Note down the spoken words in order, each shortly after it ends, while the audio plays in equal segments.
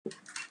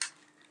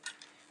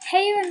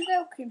Hey and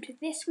welcome to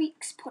this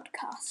week's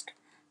podcast.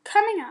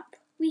 Coming up,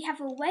 we have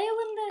a whale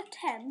in the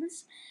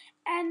Thames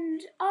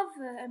and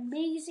other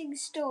amazing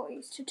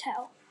stories to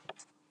tell.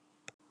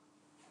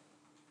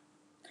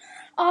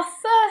 Our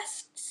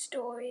first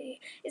story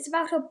is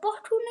about a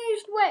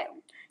bottlenose whale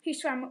who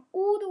swam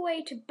all the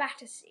way to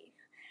Battersea.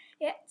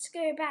 Let's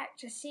go back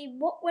to see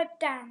what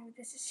went down with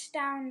this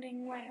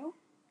astounding whale.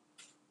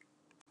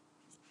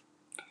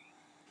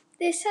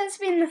 This has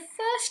been the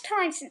first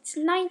time since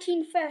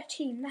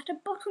 1913 that a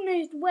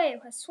bottlenose whale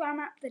has swam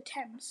up the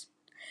Thames.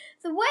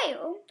 The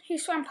whale, who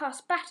swam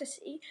past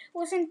Battersea,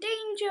 was in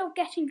danger of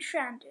getting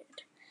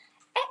stranded.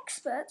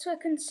 Experts were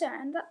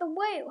concerned that the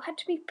whale had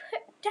to be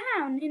put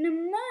down in a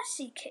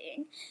mercy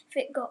killing if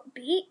it got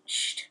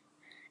beached,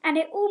 and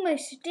it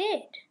almost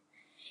did.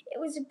 It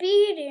was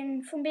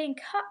bleeding from being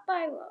cut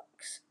by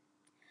rocks.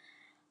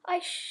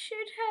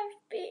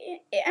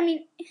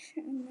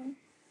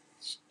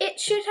 It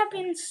should have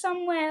been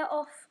somewhere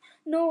off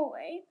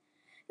Norway.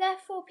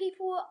 Therefore,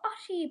 people were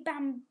utterly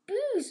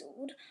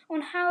bamboozled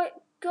on how it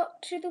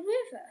got to the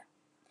river.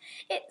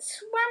 It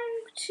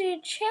swam to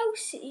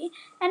Chelsea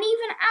and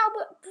even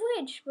Albert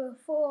Bridge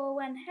before,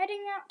 when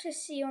heading out to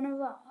sea on a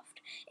raft,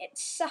 it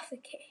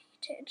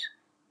suffocated.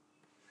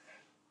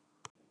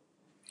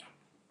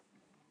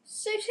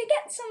 So to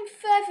get some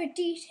further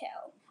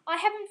detail, I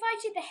have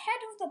invited the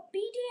head of the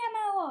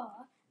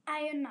BDMOR,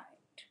 Ian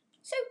Knight.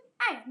 So,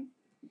 Ian,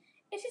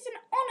 it is an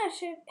honour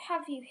to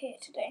have you here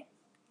today.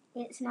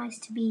 It's nice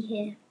to be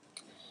here.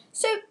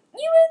 So, you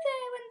were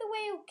there when the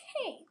whale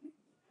came?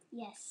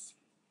 Yes.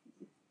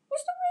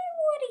 Was the whale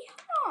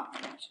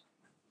already harmed?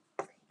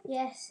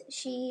 Yes,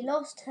 she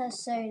lost her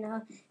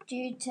sonar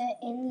due to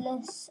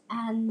illness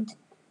and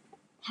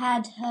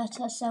had hurt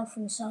herself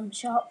on some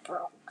sharp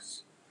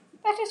rocks.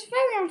 That is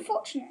very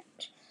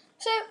unfortunate.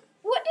 So,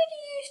 what did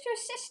you use to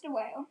assist the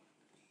whale?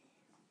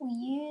 We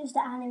used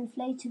an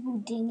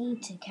inflatable dinghy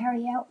to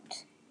carry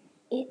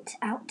it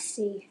out to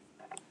sea.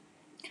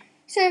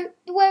 So,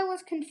 the whale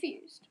was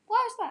confused.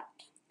 Why was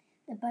that?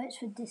 The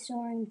boats were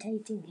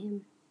disorientating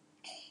him.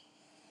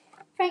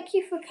 Thank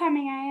you for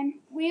coming, Ian.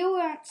 We all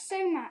learnt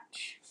so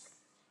much.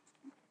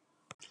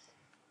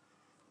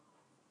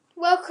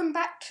 Welcome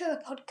back to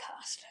the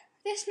podcast.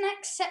 This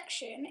next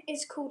section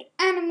is called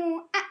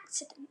Animal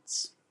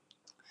Accidents,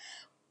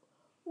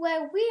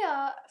 where we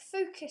are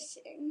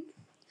focusing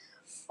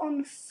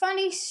on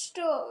funny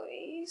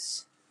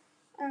stories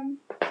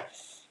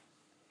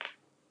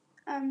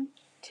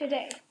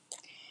today.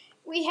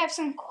 We have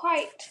some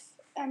quite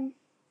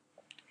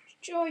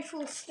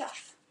joyful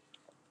stuff.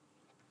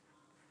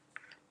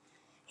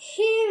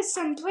 Here's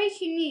some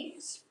breaking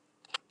news.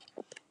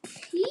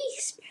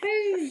 Peace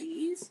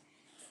ponies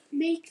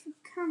make a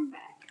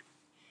comeback.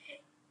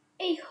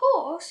 A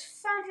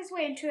horse found his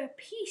way into a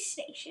peace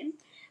station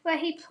where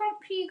he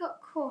promptly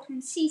got caught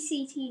on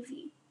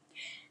CCTV.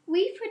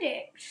 We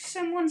predict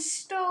someone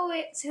stole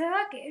its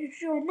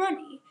luggage or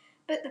money,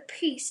 but the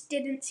police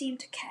didn't seem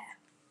to care.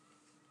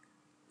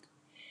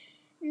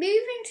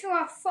 Moving to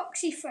our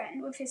foxy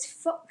friend with his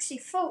foxy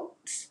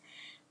faults,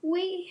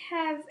 we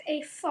have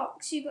a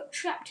fox who got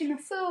trapped in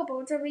the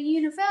floorboards of a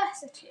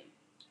university.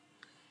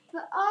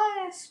 The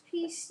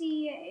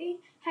RSPCA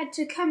had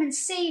to come and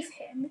save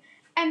him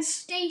and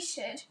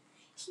stated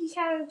he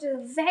had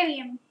a very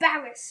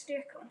embarrassed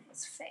look on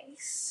his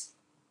face.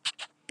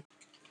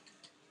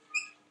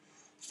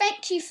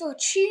 Thank you for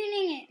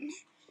tuning in.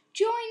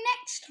 Join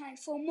next time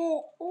for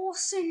more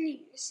awesome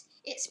news.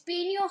 It's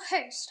been your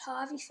host,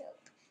 Harvey.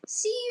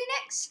 See you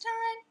next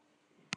time.